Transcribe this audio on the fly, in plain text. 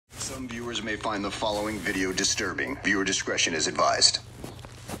Some viewers may find the following video disturbing. Viewer discretion is advised.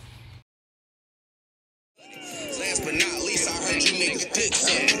 Last but not least, I heard you niggas dick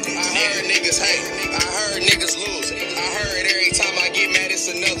suck. I heard niggas hate. I heard niggas lose. I heard every time I get mad, it's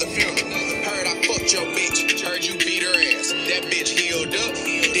another funeral. Heard I fucked your bitch. Heard you beat her ass. That bitch healed up.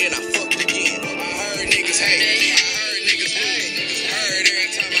 Then I fucked again. I heard niggas hate. I heard niggas lose. Heard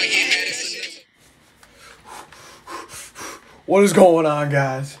every time I get mad, it's another. What is going on,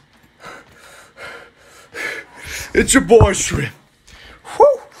 guys? It's your boy Shrimp. Woo!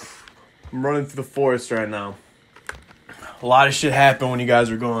 I'm running through the forest right now. A lot of shit happened when you guys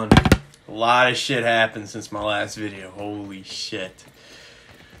were gone. A lot of shit happened since my last video. Holy shit.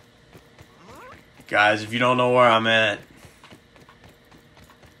 Guys, if you don't know where I'm at,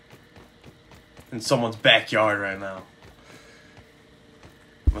 in someone's backyard right now.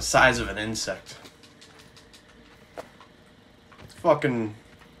 I'm the size of an insect. It's fucking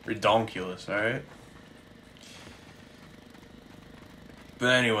redonkulous, alright?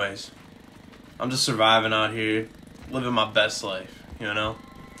 But anyways, I'm just surviving out here, living my best life, you know?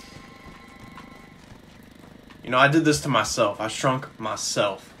 You know, I did this to myself. I shrunk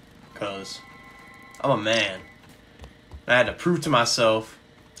myself because I'm a man. And I had to prove to myself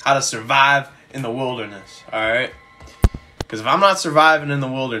how to survive in the wilderness, alright? Because if I'm not surviving in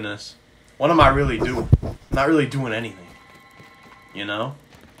the wilderness, what am I really doing? I'm not really doing anything, you know?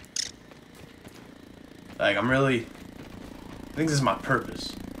 Like, I think this is my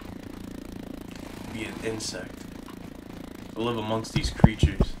purpose. Be an insect. To live amongst these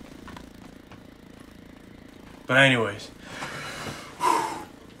creatures. But anyways.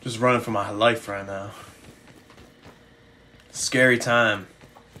 Just running for my life right now. Scary time.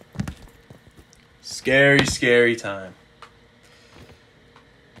 Scary, scary time.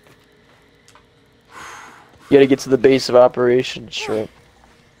 You gotta get to the base of operations, Shrimp.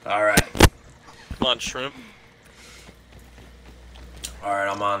 Alright. Come on, Shrimp. Alright,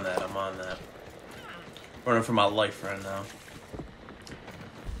 I'm on that. Running for my life right now.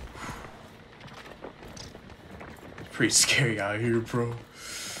 Pretty scary out here, bro.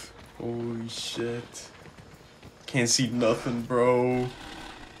 Holy shit. Can't see nothing, bro.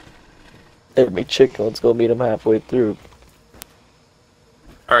 Hey, me chicken, let's go meet him halfway through.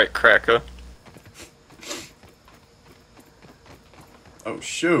 Alright, Cracker. Oh,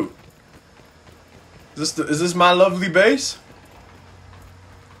 shoot. Is this my lovely base?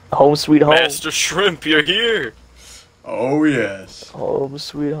 Home sweet home. Master Shrimp, you're here. Oh, yes. Home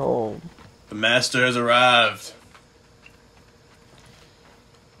sweet home. The master has arrived.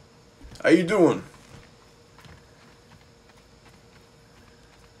 How you doing?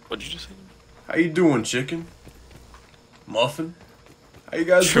 What'd you just say? How you doing, chicken? Muffin? How you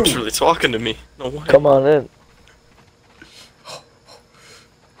guys Shrimp's doing? really talking to me. No way. Come on in.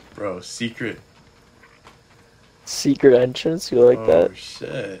 Bro, secret entrance, you like that? Oh,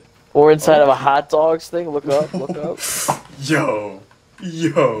 shit. Or inside of a hot dogs thing, look up, look up. Yo.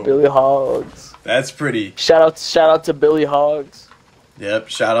 Billy Hogs. That's pretty. Shout out to Billy Hogs. Yep,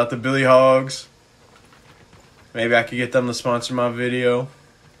 shout out to Billy Hogs. Maybe I could get them to sponsor my video.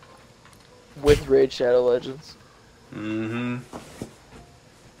 With Raid Shadow Legends. Mm-hmm.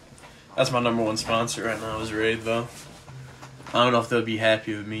 That's my #1 sponsor right now is Raid, though. I don't know if they'll be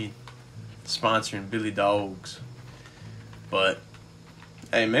happy with me sponsoring Billy Dogs. But,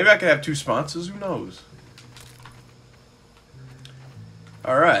 hey, maybe I could have 2 sponsors. Who knows?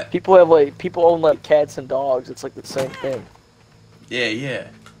 Alright. People own like cats and dogs. It's like the same thing. Yeah.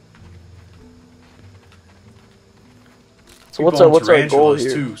 So what's our goal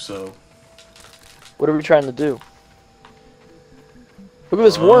here? Too, so. What are we trying to do? Look at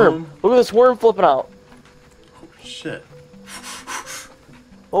this worm. Look at this worm flipping out. Oh, shit.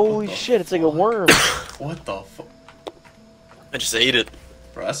 Holy shit, it's like a worm. What the fuck? I just ate it.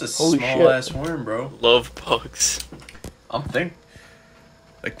 Bro, that's a Holy small ass worm, bro. Love bugs. Think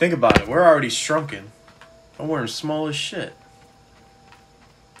about it. We're already shrunken. That worm's small as shit.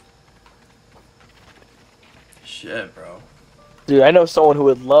 Shit, bro. Dude, I know someone who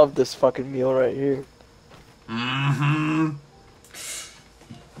would love this fucking meal right here. Mm-hmm.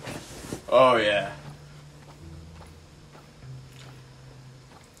 Oh, yeah.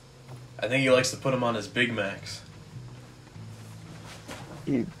 I think he likes to put them on his Big Macs.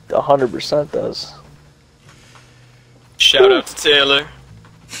 He 100% does. Shout out to Taylor.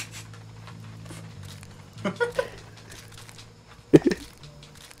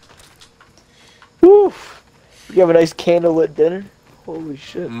 Woof. You have a nice candlelit dinner? Holy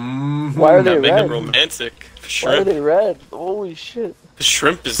shit. Mm-hmm. Why are they Make red? him romantic. Why are Shrimp. they red? Holy shit. The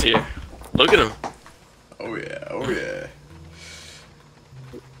shrimp is here. Look at him. Oh, yeah. Oh, yeah.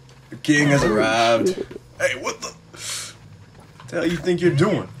 The king has arrived. Hey, what the hell you think you're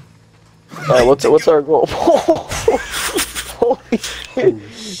doing? Alright, what's our goal? Holy shit!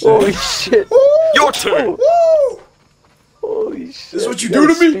 Holy shit! Your turn. Woo! Holy shit! This is what you do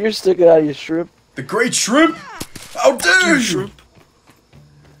to me? Spear sticking out of your shrimp. The great shrimp? How dare you? Shrimp.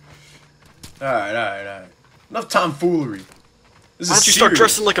 Alright. Enough tomfoolery. This Why is don't you start serious.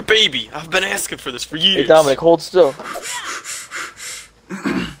 dressing like a baby? I've been asking for this for years. Hey Dominic, hold still.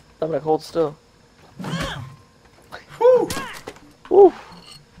 Dominic, hold still. Woo! Woo!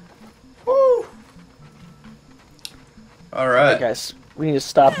 Woo! Alright. Hey guys, we need to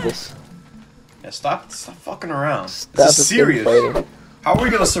stop this. Yeah, stop fucking around. Stop This is serious. infighting. How are we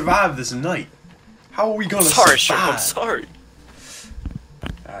gonna survive this night? How are we gonna Sorry, Shrimp, survive? I'm sorry.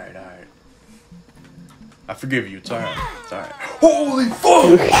 Alright. I forgive you, it's alright. It's alright. Holy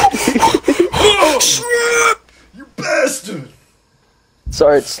fuck! Oh, Shrimp! You bastard!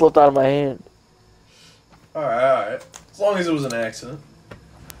 Sorry, it slipped out of my hand. Alright. As long as it was an accident.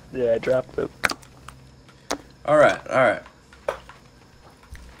 Yeah, I dropped it. Alright. Alright,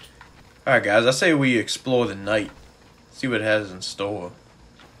 guys, I say we explore the night. See what it has in store.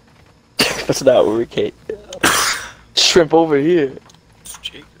 That's not where we came. Shrimp over here.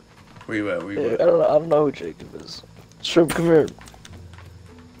 Jacob. Where you at? Yeah, I don't know who Jacob is. Shrimp, come here.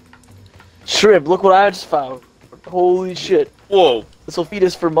 Shrimp, look what I just found. Holy shit. Whoa. This will feed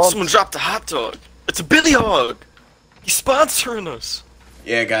us for months. Someone dropped a hot dog. It's a Billy Hog. He's sponsoring us.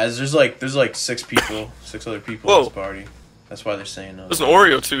 Yeah, guys, there's like 6 people, 6 other people Whoa. in this party. That's why they're saying no. There's an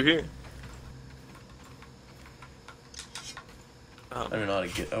Oreo too here. I don't know how to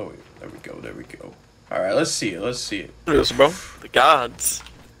get. Oh, wait, there we go. All right, let's see it. Look at this, bro. The gods.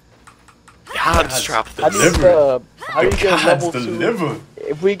 Gods dropped How this. do you The get a gods level deliver. 2?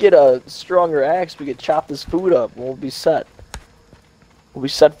 If we get a stronger axe, we could chop this food up and we'll be set. We'll be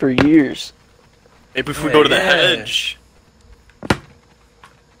set for years. Maybe if we go to the Yeah. hedge. We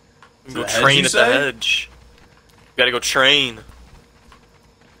can go the hedge, train you at the say? hedge. We gotta go train.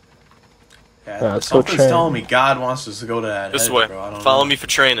 Yeah, let's go something's train. telling me God wants us to go to that This hedge, way. bro. I don't Follow know. me for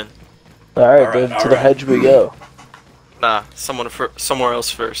training. Alright, Alright, then to the hedge we go. Nah, somewhere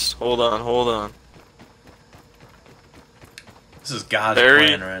else first. Hold on. This is God's Very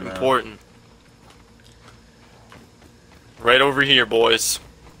plan right now. important. Right over here, boys.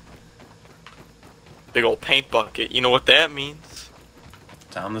 Big old paint bucket. You know what that means?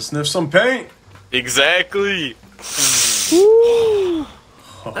 Time to sniff some paint. Exactly. Oh,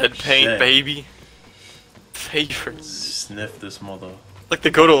 Lead paint, shit. baby. Favorite. Sniff this mother. Like the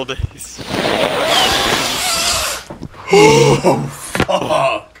good old days. Oh,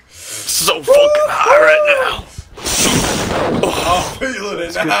 fuck. So fucking high right now. I'm feeling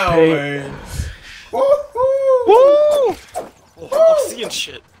it now, paint. man. Woo! Oh, I'm seeing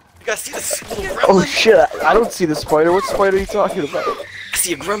shit. You guys see this little gremlin? Oh shit, I don't see the spider. What spider are you talking about? I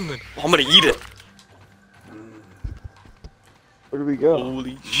see a gremlin. Oh, I'm gonna eat it. Where do we go?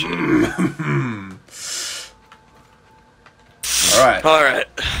 Holy shit. Alright.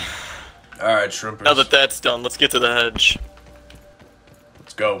 Alright, Shrimpers. now that that's done, let's get to the hedge.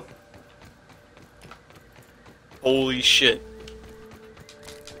 Let's go. Holy shit.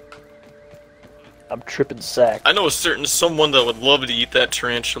 I'm tripping sack. I know a certain someone that would love to eat that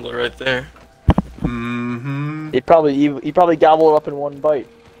tarantula right there. Mm-hmm. He'd probably gobble it up in one bite.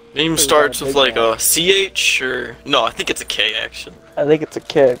 Name starts with like a CH or... No, I think it's a K actually. I think it's a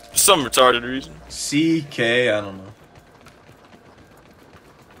kick. For some retarded reason. CK, I don't know.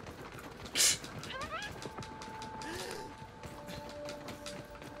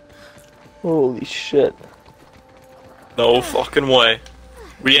 Holy shit. No fucking way.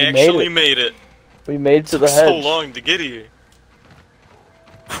 We made actually it. made it. We made it to the Took so hedge. long to get here.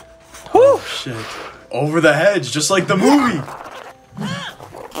 Oh, shit. Over the hedge, just like the movie.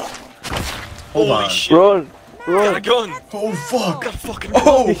 Hold Holy on. shit. Run! Got a Run! gun. Oh, fuck. Got a fucking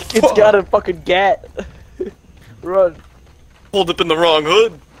Oh, It's fuck. got a fucking gat. Run! pulled up in the wrong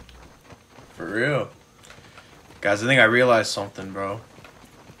hood. For real. Guys, I think I realized something, bro.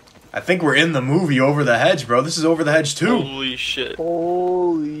 I think we're in the movie Over the Hedge, bro. This is Over the Hedge 2. Holy shit.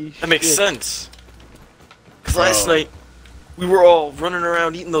 Holy shit. That makes sense. Because Bro. last night, we were all running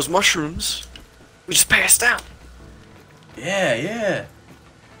around eating those mushrooms. We just passed out. Yeah, yeah.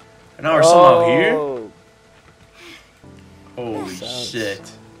 And now we're somehow here? Oh. Holy Sounds-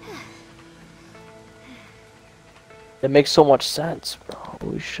 shit. That makes so much sense, bro.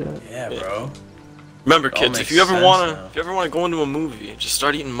 Holy shit. Yeah, bro. Remember, It all kids, makes if you ever sense wanna, now. if you ever wanna go into a movie, just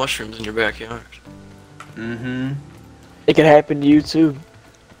start eating mushrooms in your backyard. Mm-hmm. It can happen to you too.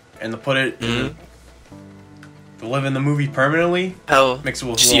 And to put it in Mhm. To live in the movie permanently? Hell, Mix it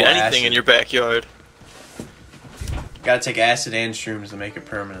with see a little anything acid. in your backyard. Gotta take acid and shrooms to make it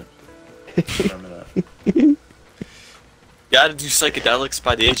permanent. Remember that. Gotta do psychedelics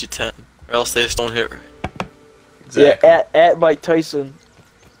by the age of 10, or else they just don't hit right. Exactly. Yeah, at Mike Tyson.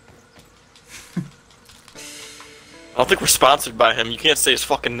 I don't think we're sponsored by him. You can't say his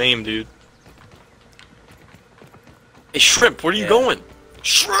fucking name, dude. Hey, Shrimp, where are you Yeah. going?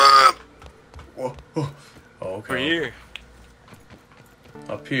 Shrimp! Whoa. Oh, okay. We're here.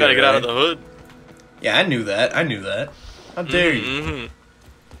 Up here. Gotta get out of right? the hood. Yeah, I knew that. How dare you? Mm-hmm.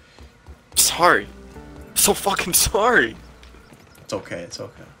 Sorry. I'm so fucking sorry. It's okay.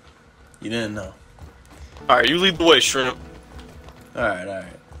 You didn't know. Alright, you lead the way, Shrimp.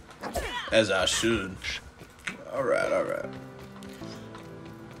 Alright. As I should. Alright. Alright.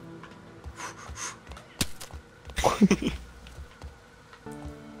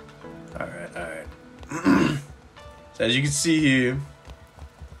 So as you can see here,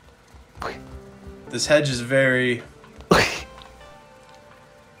 this hedge is very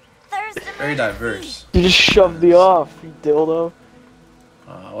diverse. You just shoved me off, you dildo.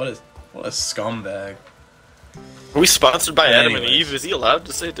 What a scumbag. Are we sponsored by Adam and Anyways. Eve? Is he allowed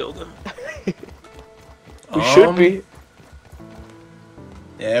to say dildo? We should be.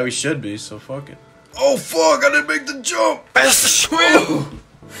 Yeah, we should be, so fuck it. Oh fuck, I didn't make the jump! That's the Shrimp!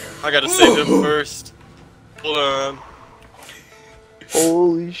 I gotta save him first. Hold on.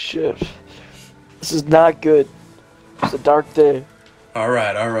 Holy shit. This is not good. It's a dark day.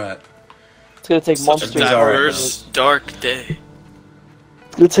 Alright. It's gonna take months Such a to recover from diverse, this. dark day.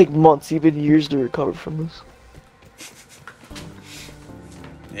 It's gonna take months, even years to recover from this.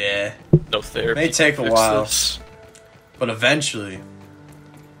 Yeah, No therapy. May take a Fix while. this. but eventually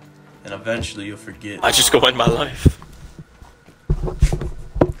you'll forget. I just go end my life.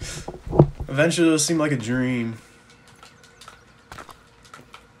 Eventually it'll seem like a dream.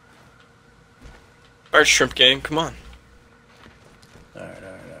 Alright, Shrimp Gang, come on. Alright.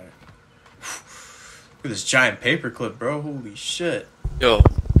 Look at this giant paperclip, bro. Holy shit. Yo.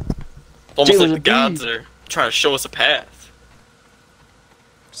 Almost Jailer's like the a gods bee. are trying to show us a path.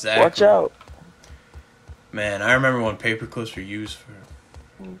 Exactly. Watch out. Man, I remember when paperclips were used for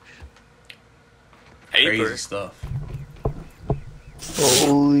Paper. crazy stuff.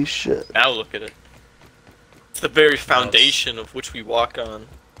 Holy shit. Now look at it. It's the very foundation of which we walk on.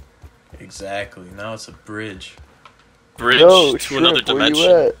 Exactly. Now it's a bridge. Bridge Yo, to Shrimp, another where dimension.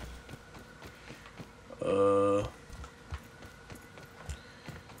 you at?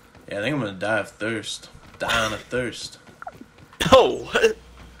 Yeah, I think I'm gonna die of thirst. Dying of thirst. Oh, what?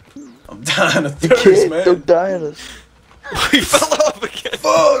 I'm dying of You thirst, can't, man. don't die on us. We fell off again.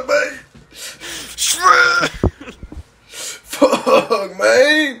 Fuck, man. Shrimp! Fuck,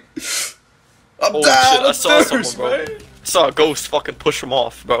 man. I'm Holy dying shit, I of saw thirst, someone, bro. man. I saw a ghost fucking push him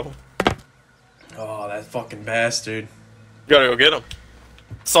off, bro. Oh, that fucking bastard. You gotta go get him.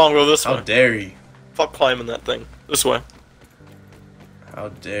 Saw him go this How way. dare he? Fuck climbing that thing. This way. How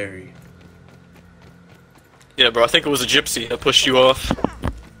dare he? Yeah, bro, I think it was a gypsy that pushed you off.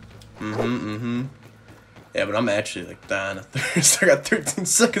 Yeah, but I'm actually like dying of thirst. I got 13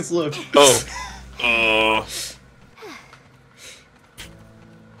 seconds left. Oh.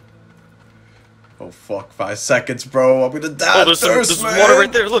 Oh fuck, 5 seconds, bro. I'm gonna die Oh, of there's thirst, man. water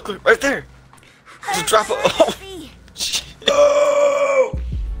right there. Look, right there. There's a drop of. Oh, shit. No!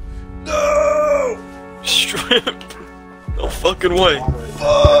 No! Shrimp. No fucking way.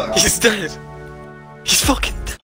 Fuck! He's dead.